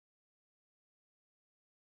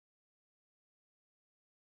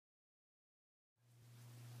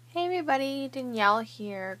everybody, Danielle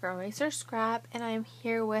here, Girl Racer Scrap, and I'm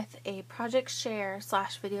here with a project share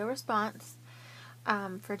 / video response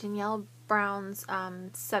for Dannielle Brown's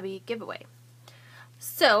Subbie giveaway.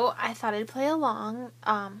 So I thought I'd play along.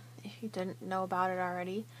 If you didn't know about it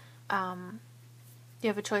already, you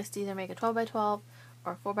have a choice to either make a 12x12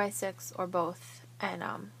 or 4x6 or both, and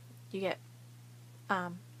you get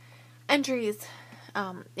entries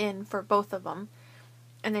in for both of them,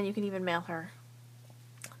 and then you can even mail her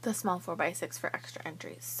the small 4x6 for extra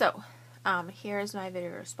entries. So here's my video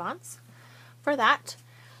response for that,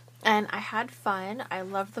 and I had fun. I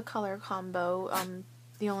loved the color combo.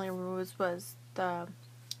 The only ruse was the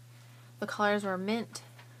colors were mint,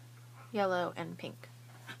 yellow, and pink.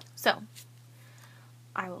 So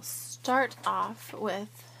I will start off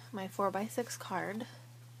with my 4x6 card.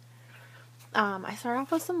 I started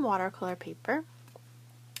off with some watercolor paper,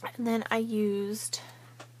 and then I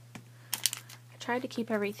tried to keep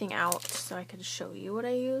everything out so I could show you what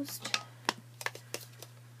I used.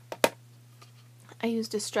 I used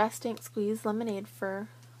Distressed Ink Squeeze Lemonade for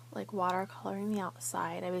like watercoloring the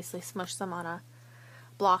outside. I basically smushed them on a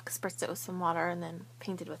block, spritzed it with some water, and then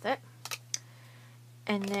painted with it.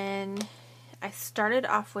 And then I started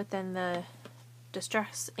off with the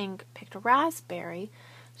Distress Ink picked Raspberry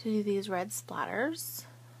to do these red splatters.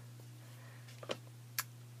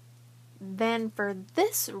 Then for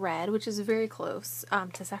this red, which is very close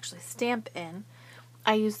to actually stamp in,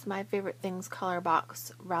 I used My Favorite Things color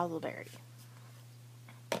box Razzleberry.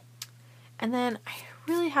 And then I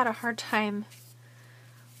really had a hard time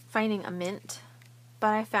finding a mint,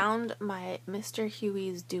 but I found my Mr.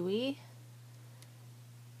 Huey's Dewy.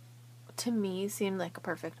 To me, seemed like a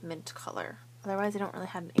perfect mint color. Otherwise, I don't really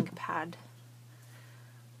have an ink pad.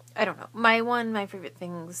 I don't know. My Favorite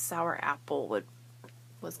Things Sour Apple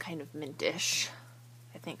was kind of mintish,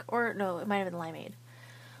 I think. Or no, it might have been limeade.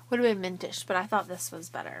 Would have been mintish, but I thought this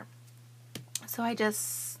was better. So I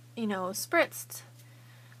just, spritzed,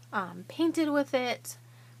 painted with it,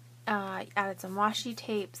 added some washi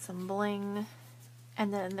tape, some bling,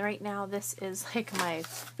 and then right now this is like my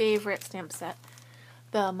favorite stamp set,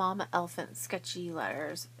 the Mama Elephant Sketchy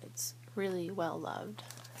Letters. It's really well loved.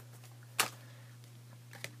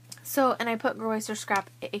 So, and I put Girl Racer Scrap,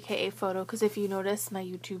 aka Photo, because if you notice, my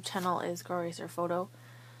YouTube channel is Girl Racer Photo,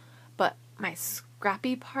 but my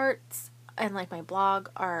scrappy parts and like my blog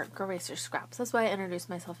are Girl Racer Scraps. That's why I introduced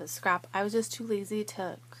myself as Scrap. I was just too lazy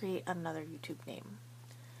to create another YouTube name.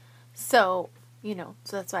 So,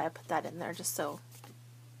 so that's why I put that in there, just so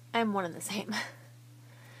I'm one and the same.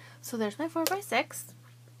 So there's my 4x6.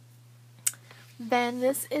 Then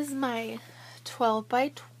this is my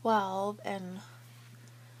 12x12, and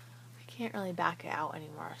can't really back it out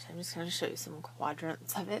anymore, so I'm just going to show you some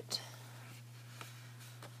quadrants of it.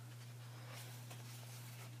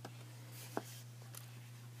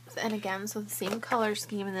 And again, so the same color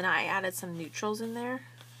scheme, and then I added some neutrals in there.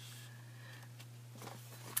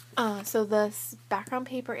 So this background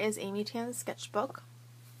paper is Amy Tan's sketchbook.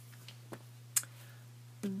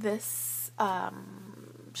 This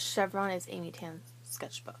chevron is Amy Tan's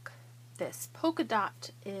sketchbook. This polka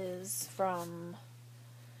dot is from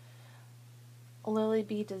Lily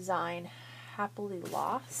B Design, Happily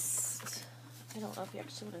Lost. I don't know if you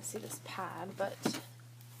actually want to see this pad, but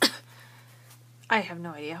I have no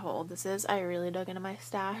idea how old this is. I really dug into my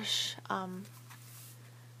stash. Yeah,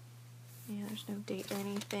 there's no date or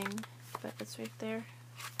anything, but it's right there.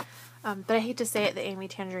 But I hate to say it, the Amy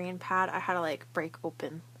Tangerine pad I had to like break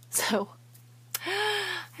open, so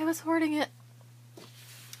I was hoarding it.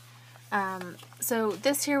 So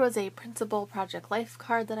this here was a Principal Project Life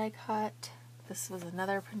card that I cut. This was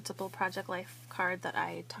another Principal Project Life card that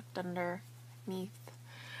I tucked underneath.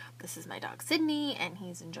 This is my dog Sydney, and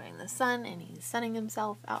he's enjoying the sun, and he's sunning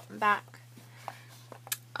himself out and back.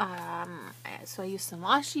 So I used some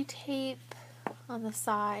washi tape on the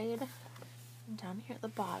side and down here at the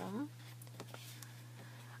bottom.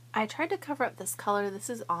 I tried to cover up this color. This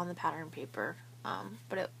is on the pattern paper,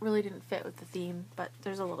 but it really didn't fit with the theme, but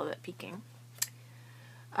there's a little bit peeking.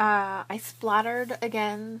 I splattered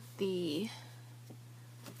again the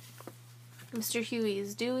Mr.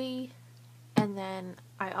 Huey's Dewy, and then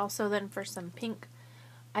I also for some pink,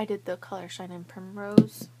 I did the Color Shine in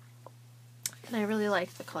Primrose, and I really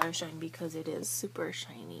like the Color Shine because it is super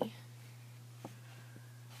shiny.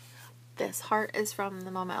 This heart is from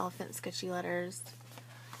the Mama Elephant Sketchy Letters,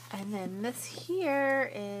 and then this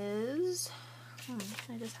here is,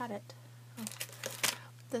 I just had it,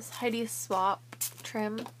 this Heidi Swap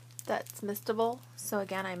trim that's mistable, so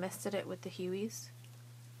again I misted it with the Hueys.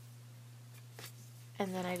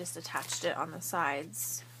 And then I just attached it on the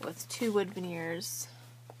sides with 2 wood veneers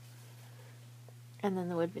And then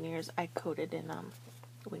the wood veneers I coated in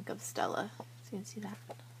Wink of Stella. So you can see that.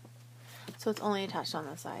 So it's only attached on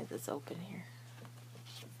the side that's open here.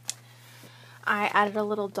 I added a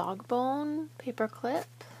little dog bone paper clip.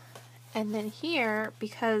 And then here,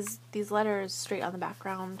 because these letters straight on the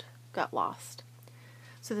background got lost.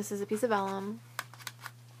 So this is a piece of vellum.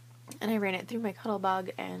 And I ran it through my Cuddle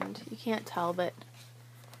Bug, and you can't tell, but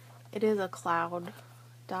it is a cloud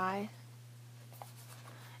die.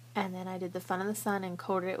 And then I did the Fun in the Sun and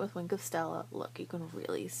coated it with Wink of Stella. Look, you can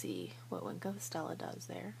really see what Wink of Stella does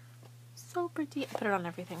there. So pretty. I put it on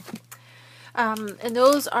everything. And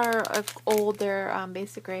those are old. They're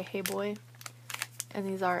Basic Gray Hey Boy. And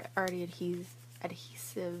these are already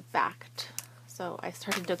adhesive backed. So I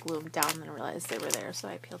started to glue them down and realized they were there, so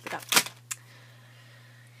I peeled it up.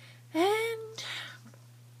 And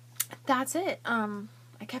that's it.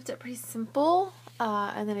 I kept it pretty simple.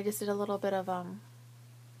 And then I just did a little bit of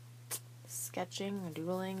sketching or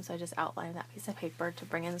doodling, so I just outlined that piece of paper to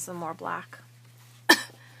bring in some more black.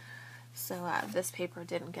 So this paper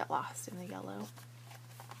didn't get lost in the yellow.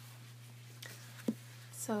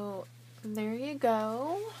 So there you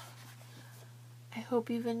go. I hope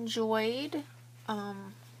you've enjoyed.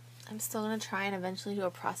 I'm still going to try and eventually do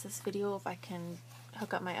a process video if I can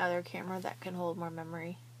hook up my other camera that can hold more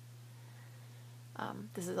memory.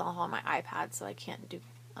 This is all on my iPad, so I can't do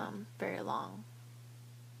very long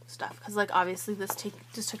stuff, because like obviously this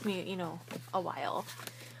took me, you know, a while.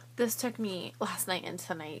 This took me last night and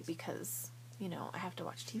tonight because, you know, I have to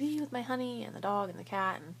watch TV with my honey and the dog and the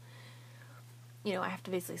cat, and you know, I have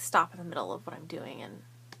to basically stop in the middle of what I'm doing and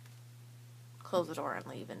close the door and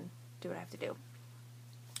leave and do what I have to do.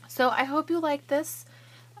 So I hope you like this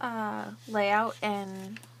layout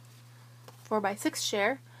and 4x6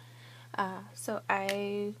 share. So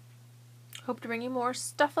I hope to bring you more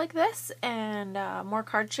stuff like this and more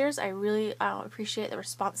card shares. I really appreciate the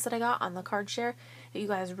response that I got on the card share, that you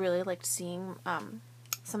guys really liked seeing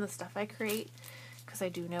some of the stuff I create, because I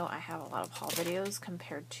do know I have a lot of haul videos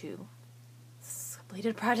compared to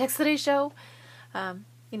completed projects that I show.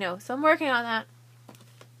 You know, so I'm working on that.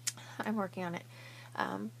 I'm working on it.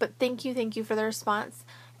 But thank you for the response,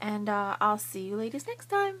 and I'll see you ladies next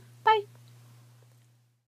time.